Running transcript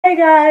Hey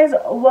guys,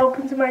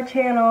 welcome to my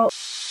channel.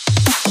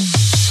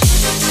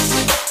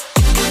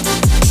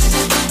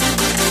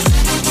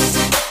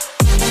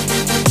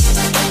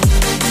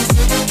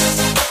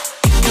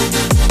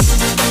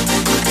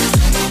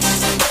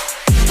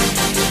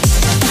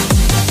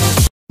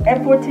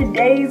 And for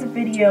today's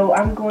video,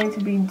 I'm going to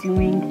be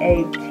doing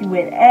a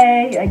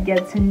Q&A, a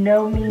get to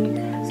know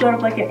me, sort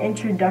of like an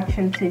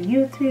introduction to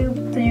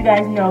YouTube, so you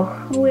guys know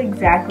who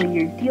exactly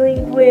you're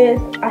dealing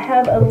with. I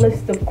have a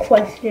list of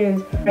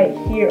questions right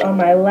here on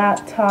my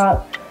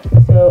laptop,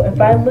 so if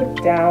I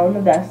look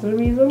down, that's the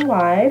reason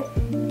why.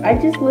 I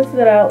just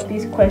listed out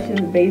these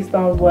questions based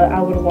on what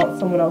I would want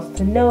someone else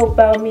to know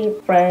about me,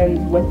 friends,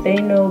 what they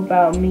know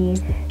about me,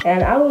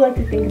 and I would like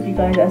to think of you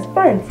guys as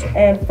friends,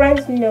 and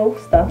friends know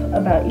stuff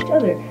about each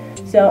other.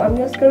 So I'm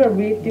just gonna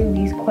read through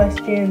these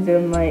questions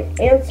and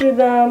answer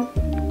them.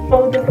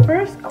 So the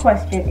first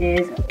question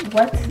is,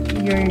 what's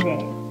your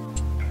name?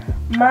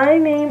 My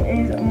name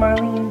is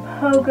Marlene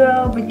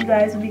Pogo, but you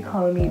guys will be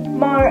calling me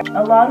Mar.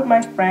 A lot of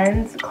my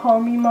friends call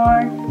me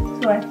Mar,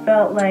 so I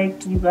felt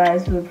like you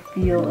guys would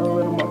feel a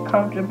little more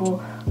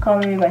comfortable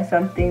calling me by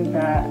something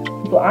that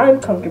people I'm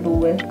comfortable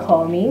with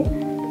call me.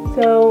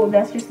 So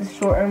that's just a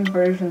shortened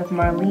version of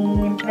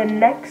Marlene. The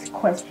next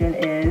question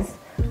is,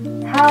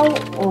 how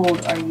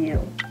old are you?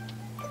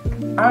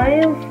 I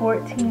am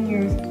 14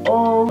 years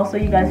old, so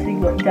you guys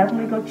should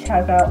definitely go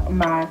check out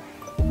my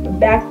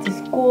back to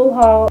school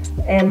haul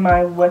and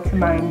my what's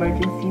my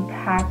emergency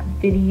pack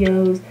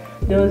videos.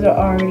 Those are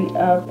already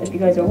up. If you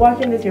guys are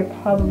watching this, you're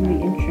probably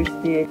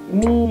interested in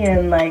me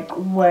and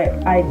what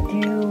I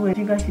do.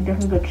 You guys should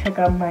definitely go check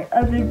out my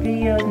other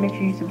videos. Make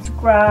sure you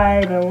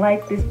subscribe and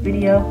like this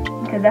video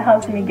because that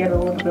helps me get a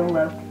little bit of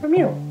love from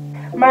you.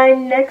 My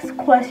next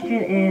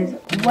question is,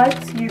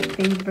 what's your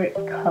favorite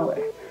color?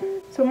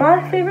 So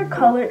my favorite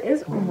color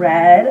is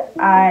red.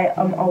 I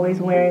am always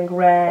wearing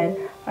red.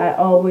 I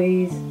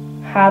always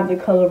have the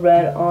color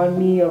red on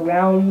me,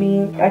 around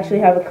me. I actually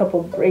have a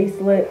couple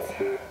bracelets.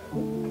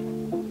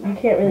 You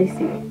can't really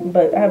see,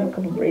 but I have a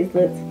couple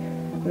bracelets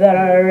that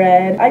are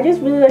red. I just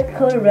really like the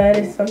color red.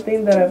 It's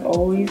something that I've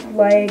always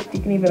liked.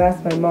 You can even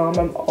ask my mom.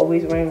 I'm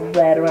always wearing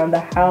red around the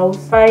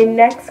house. My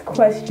next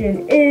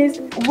question is,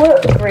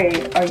 what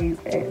grade are you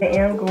in? I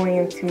am going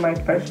into my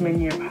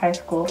freshman year of high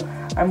school.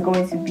 I'm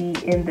going to be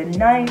in the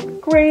 9th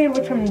grade,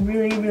 which I'm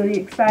really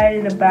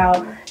excited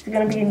about. It's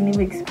going to be a new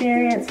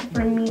experience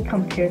for me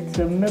compared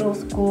to middle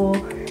school.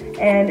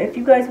 And if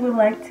you guys would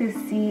like to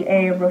see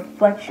a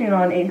reflection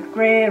on 8th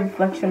grade, a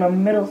reflection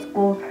on middle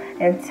school,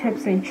 and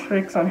tips and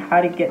tricks on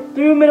how to get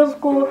through middle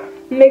school,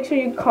 make sure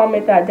you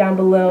comment that down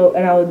below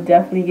and I will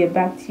definitely get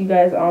back to you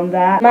guys on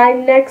that. My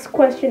next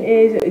question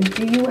is,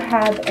 do you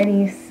have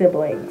any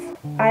siblings?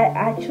 I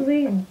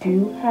actually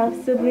do have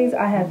siblings.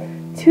 I have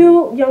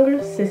 2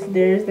 younger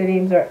sisters. Their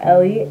names are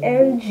Ellie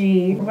and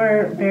G.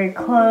 We're very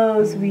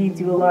close. We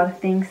do a lot of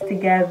things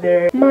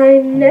together. My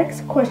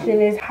next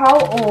question is, how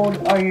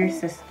old are your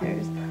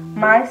sisters?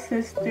 My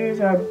sisters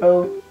are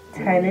both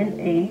 10 and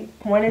 8.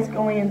 One is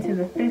going into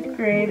the 5th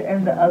grade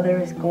and the other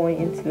is going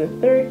into the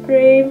 3rd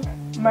grade.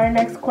 My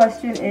next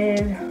question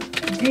is,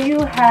 do you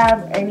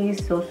have any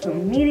social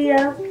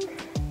media?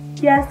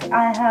 Yes,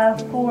 I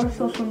have 4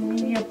 social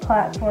media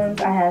platforms.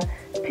 I have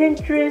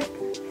Pinterest,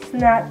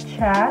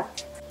 Snapchat,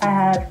 I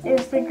have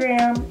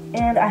Instagram,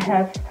 and I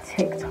have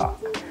TikTok.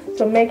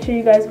 So make sure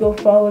you guys go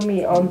follow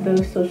me on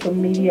those social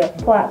media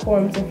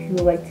platforms if you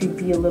would like to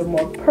be a little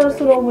more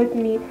personal with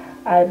me.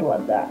 I'd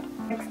love that.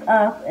 Next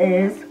up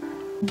is,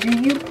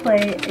 do you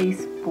play a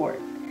sport?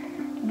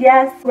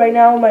 Yes, right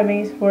now my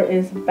main sport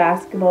is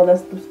basketball.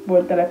 That's the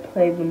sport that I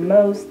play the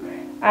most.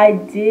 I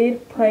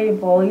did play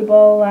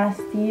volleyball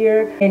last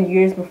year, and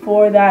years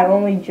before that I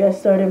only just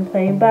started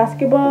playing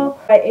basketball.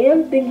 I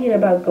am thinking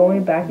about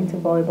going back into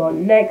volleyball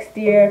next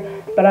year,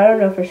 but I don't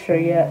know for sure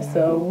yet,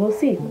 so we'll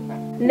see.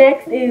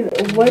 Next is,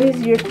 what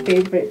is your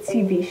favorite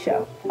TV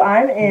show?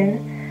 I'm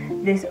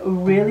in this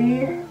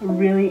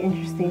really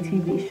interesting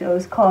TV show.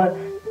 It's called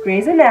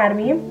Grey's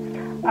Anatomy.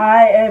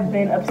 I have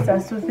been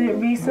obsessed with it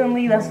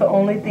recently. That's the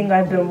only thing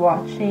I've been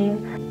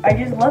watching. I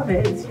just love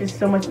it. It's just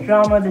so much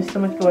drama. There's so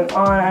much going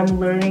on. I'm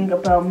learning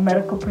about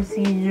medical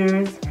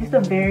procedures. It's just a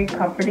very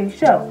comforting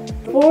show.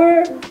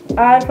 Before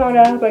I found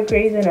out about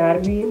Grey's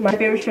Anatomy, my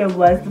favorite show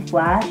was The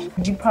Flash.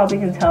 You probably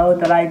can tell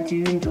that I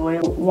do enjoy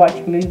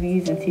watching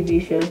movies and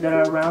TV shows that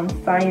are around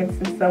science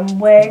in some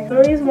way. The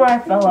reason why I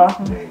fell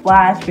off of The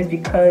Flash was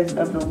because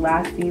of the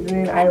last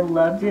season. I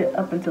loved it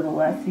up until the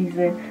last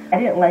season. I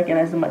didn't like it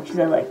as much as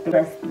I liked the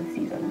rest of the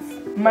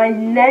seasons. My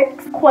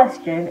next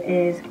question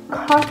is,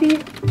 coffee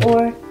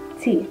or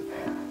tea?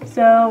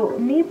 So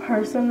me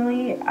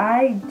personally,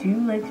 I do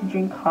like to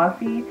drink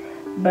coffee,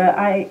 but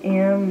I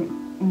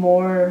am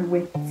more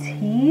with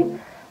tea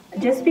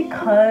just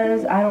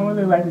because I don't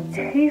really like the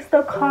taste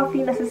of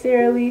coffee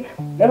necessarily.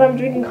 If I'm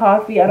drinking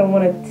coffee, I don't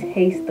want to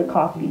taste the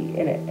coffee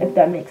in it, if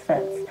that makes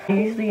sense. I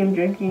usually am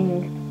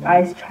drinking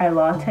iced chai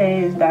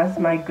lattes. That's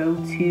my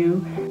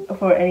go-to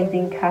for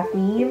anything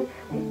caffeine.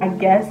 I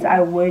guess I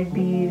would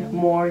be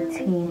more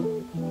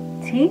team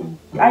tea.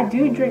 I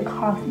do drink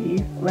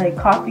coffee. Like,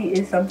 coffee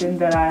is something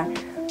that I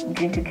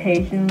drink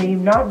occasionally,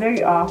 not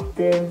very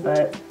often.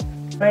 But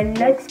my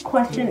next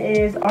question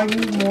is, are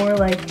you more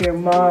like your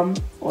mom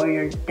or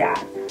your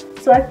dad?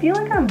 So I feel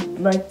like I'm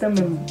like them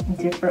in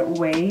different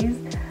ways.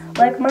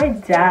 Like my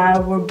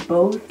dad, we're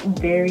both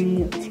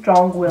very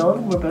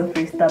strong-willed. We're both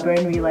very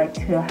stubborn. We like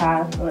to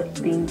have like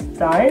things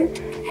done,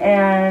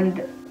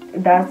 and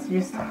that's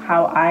just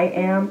how I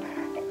am.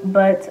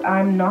 But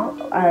I'm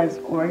not as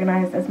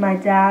organized as my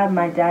dad.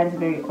 My dad is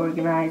very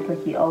organized.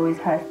 Like, he always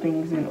has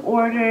things in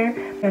order,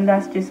 and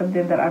that's just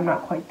something that I'm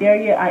not quite there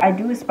yet. I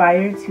do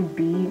aspire to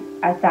be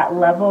at that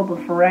level, but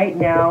for right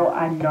now,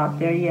 I'm not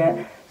there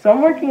yet. So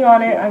I'm working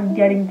on it. I'm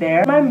getting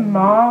there. My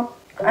mom,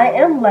 I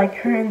am like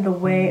her in the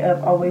way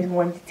of always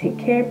wanting to take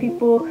care of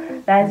people.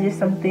 That is just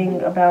something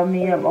about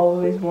me. I'm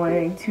always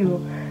wanting to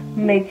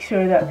make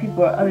sure that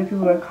other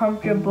people are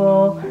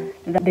comfortable,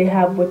 that they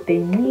have what they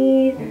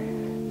need.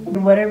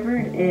 Whatever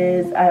it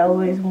is, I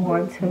always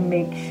want to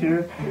make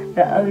sure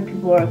that other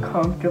people are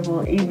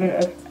comfortable, even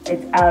if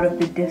it's out of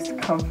the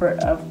discomfort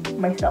of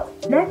myself.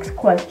 Next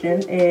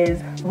question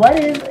is, what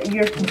is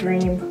your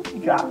dream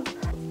job?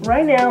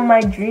 Right now,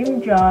 my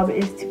dream job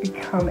is to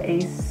become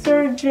a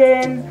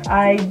surgeon.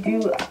 I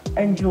do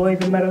enjoy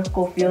the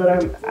medical field.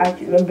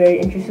 I'm very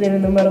interested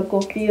in the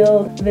medical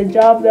field. The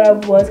job that I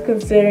was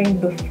considering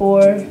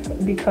before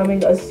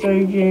becoming a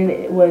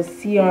surgeon was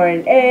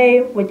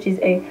CRNA, which is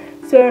a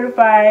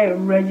certified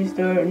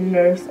registered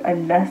nurse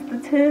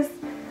anesthetist.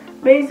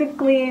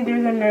 Basically,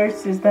 there's the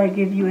nurses that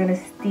give you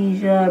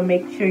anesthesia,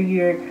 make sure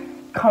you're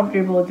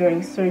comfortable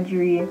during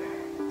surgery.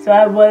 So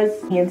I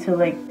was into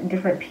like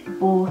different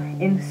people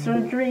in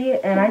surgery,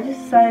 and I just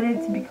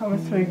decided to become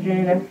a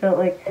surgeon. I felt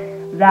like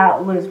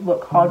that was what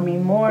called me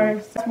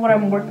more. So that's what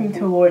I'm working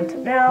towards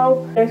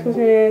now. Next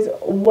question is,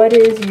 what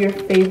is your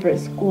favorite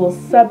school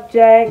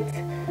subject?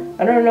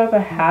 I don't know if I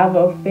have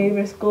a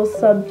favorite school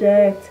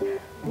subject,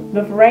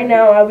 but for right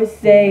now, I would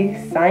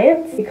say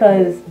science,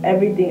 because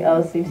everything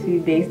else seems to be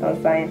based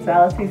on science. So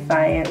I'll say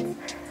science,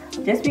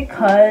 just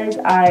because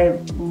I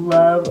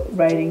love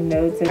writing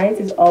notes. And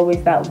science is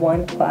always that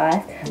one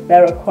class that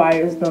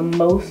requires the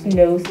most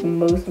notes, the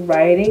most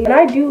writing. And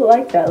I do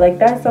like that. Like,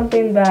 that's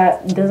something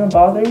that doesn't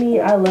bother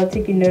me. I love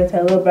taking notes.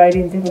 I love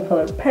writing different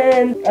colored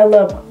pens. I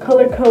love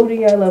color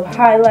coding. I love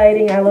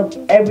highlighting. I love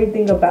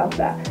everything about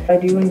that. I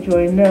do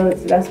enjoy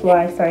notes. That's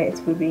why science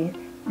would be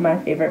my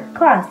favorite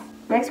class.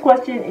 Next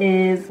question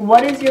is,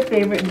 what is your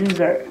favorite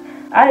dessert?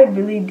 I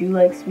really do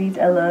like sweets.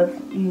 I love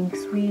eating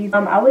sweets.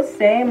 I would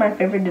say my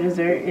favorite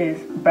dessert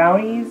is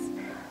brownies.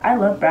 I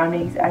love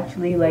brownies,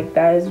 actually. Like,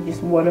 that is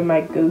just one of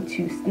my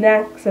go-to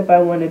snacks if I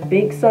want to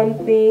bake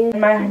something.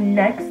 My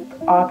next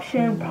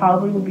option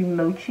probably would be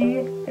mochi.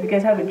 If you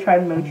guys haven't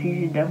tried mochi,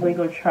 you should definitely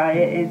go try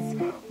it.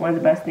 It's one of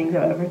the best things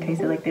I've ever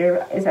tasted. Like,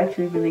 it's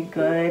actually really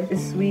good.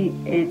 It's sweet.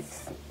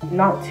 It's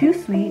not too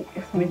sweet,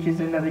 which is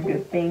another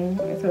good thing.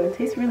 So it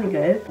tastes really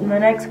good. My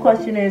next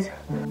question is,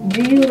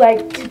 do you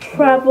like to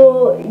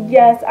travel?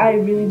 Yes, I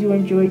really do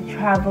enjoy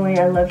traveling.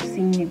 I love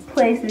seeing new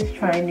places,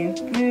 trying new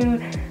food,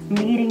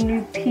 meeting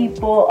new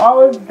people.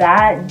 All of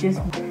that,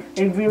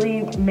 it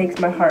really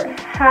makes my heart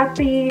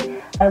happy.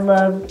 I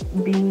love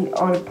being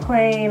on a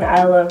plane.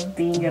 I love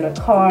being in a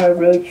car,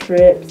 road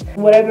trips,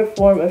 whatever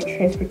form of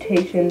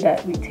transportation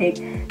that we take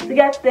to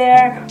get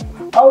there.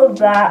 All of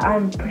that,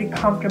 I'm pretty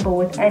comfortable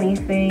with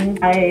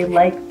anything. I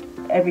like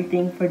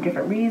everything for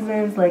different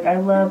reasons. Like, I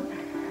love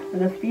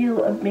the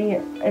feel of being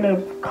in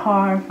a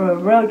car for a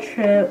road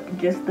trip,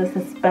 just the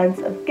suspense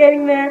of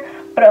getting there.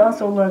 But I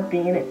also love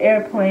being in an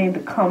airplane, the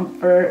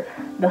comfort,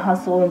 the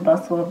hustle and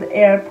bustle of the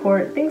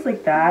airport, things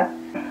like that.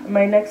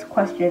 My next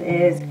question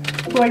is,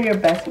 who are your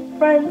best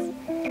friends?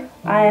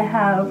 I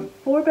have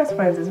 4 best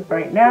friends as of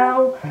right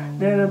now.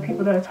 They're the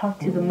people that I talk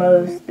to the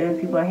most. They're the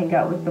people I hang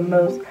out with the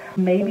most.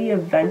 Maybe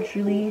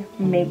eventually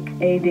make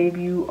a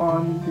debut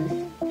on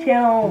this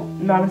channel.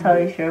 Not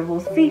entirely sure. We'll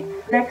see.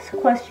 Next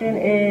question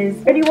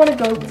is, where do you want to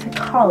go to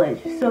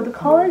college? So the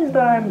college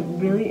that I'm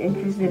really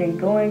interested in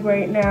going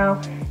right now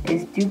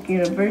is Duke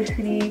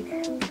University,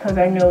 because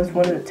I know it's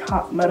one of the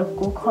top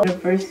medical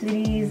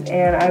universities,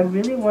 and I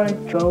really want to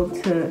go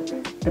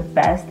to the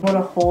best. I want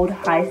to hold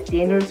high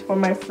standards for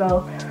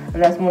myself,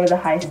 and that's one of the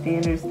high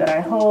standards that I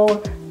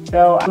hold.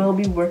 So I will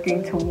be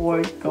working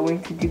towards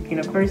going to Duke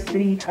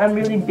University. I'm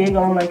really big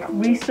on like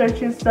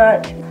research and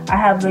such. I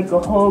have like a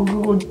whole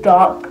Google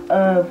Doc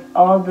of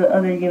all the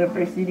other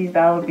universities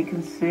that I would be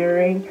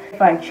considering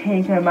if I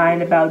change my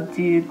mind about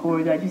Duke,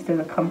 or that just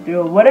doesn't come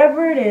through, or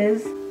whatever it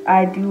is.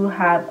 I do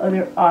have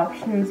other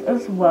options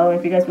as well.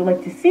 If you guys would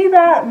like to see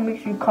that,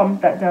 make sure you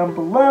comment that down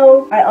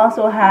below. I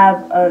also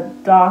have a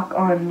doc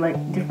on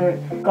like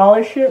different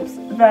scholarships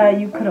that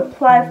you could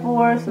apply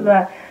for, so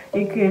that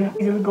you could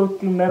easily go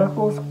through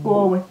medical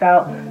school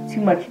without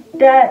too much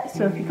debt.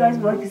 So if you guys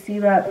would like to see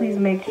that, please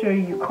make sure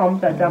you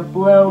comment that down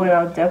below, and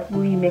I'll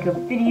definitely make a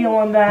video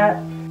on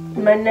that.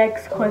 My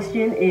next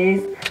question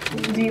is,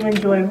 Do you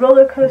enjoy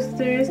roller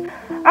coasters?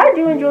 I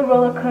do enjoy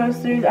roller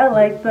coasters. I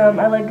like them.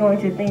 I like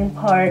going to theme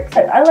parks.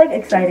 I like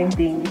exciting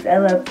things. I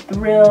love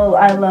thrill.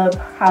 I love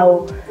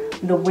how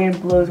the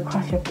wind blows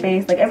across your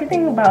face. Like,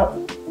 everything about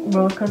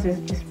roller coasters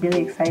is just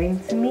really exciting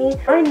to me.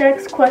 My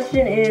next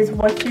question is,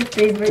 what's your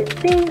favorite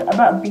thing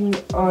about being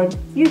on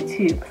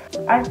YouTube?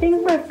 I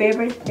think my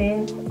favorite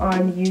thing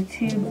on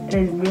YouTube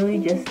is really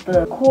just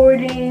the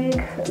recording,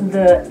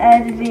 the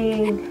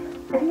editing.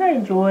 I think I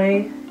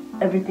enjoy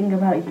everything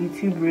about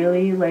YouTube,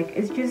 really. Like,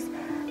 it's just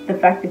the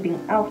fact of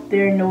being out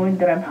there, knowing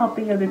that I'm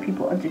helping other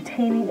people,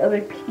 entertaining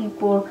other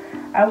people.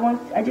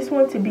 I just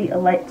want to be a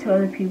light to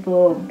other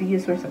people, be a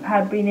source of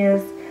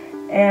happiness,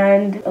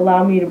 and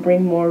allow me to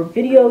bring more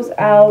videos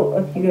out.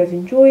 If you guys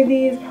enjoy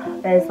these,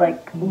 that is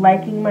like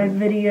liking my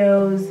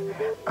videos,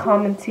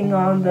 commenting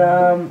on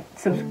them,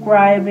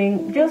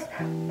 subscribing, just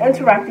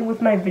interacting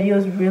with my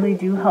videos really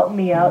do help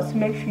me out, so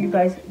make sure you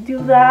guys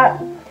do that.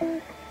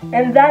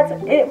 And that's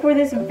it for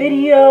this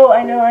video.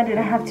 I know I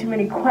didn't have too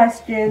many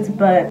questions,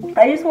 but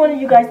I just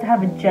wanted you guys to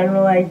have a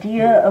general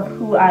idea of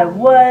who I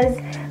was.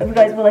 If you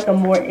guys would like a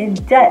more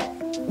in-depth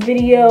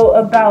video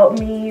about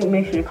me,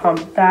 make sure to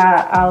comment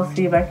that. I'll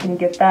see if I can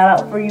get that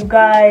out for you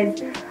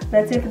guys.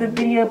 That's it for the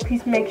video.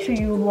 Please make sure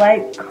you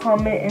like,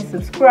 comment, and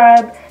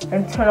subscribe,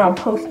 and turn on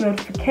post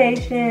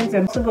notifications.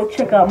 And also go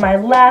check out my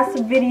last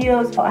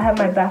videos. I have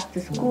my back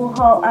to school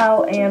haul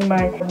out and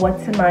my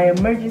what's in my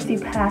emergency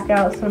pack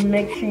out. So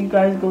make sure you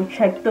guys go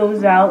check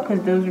those out,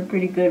 because those are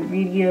pretty good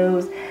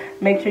videos.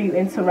 Make sure you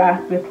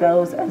interact with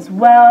those as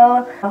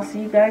well. I'll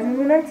see you guys in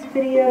the next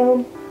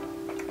video.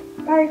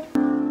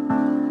 Bye.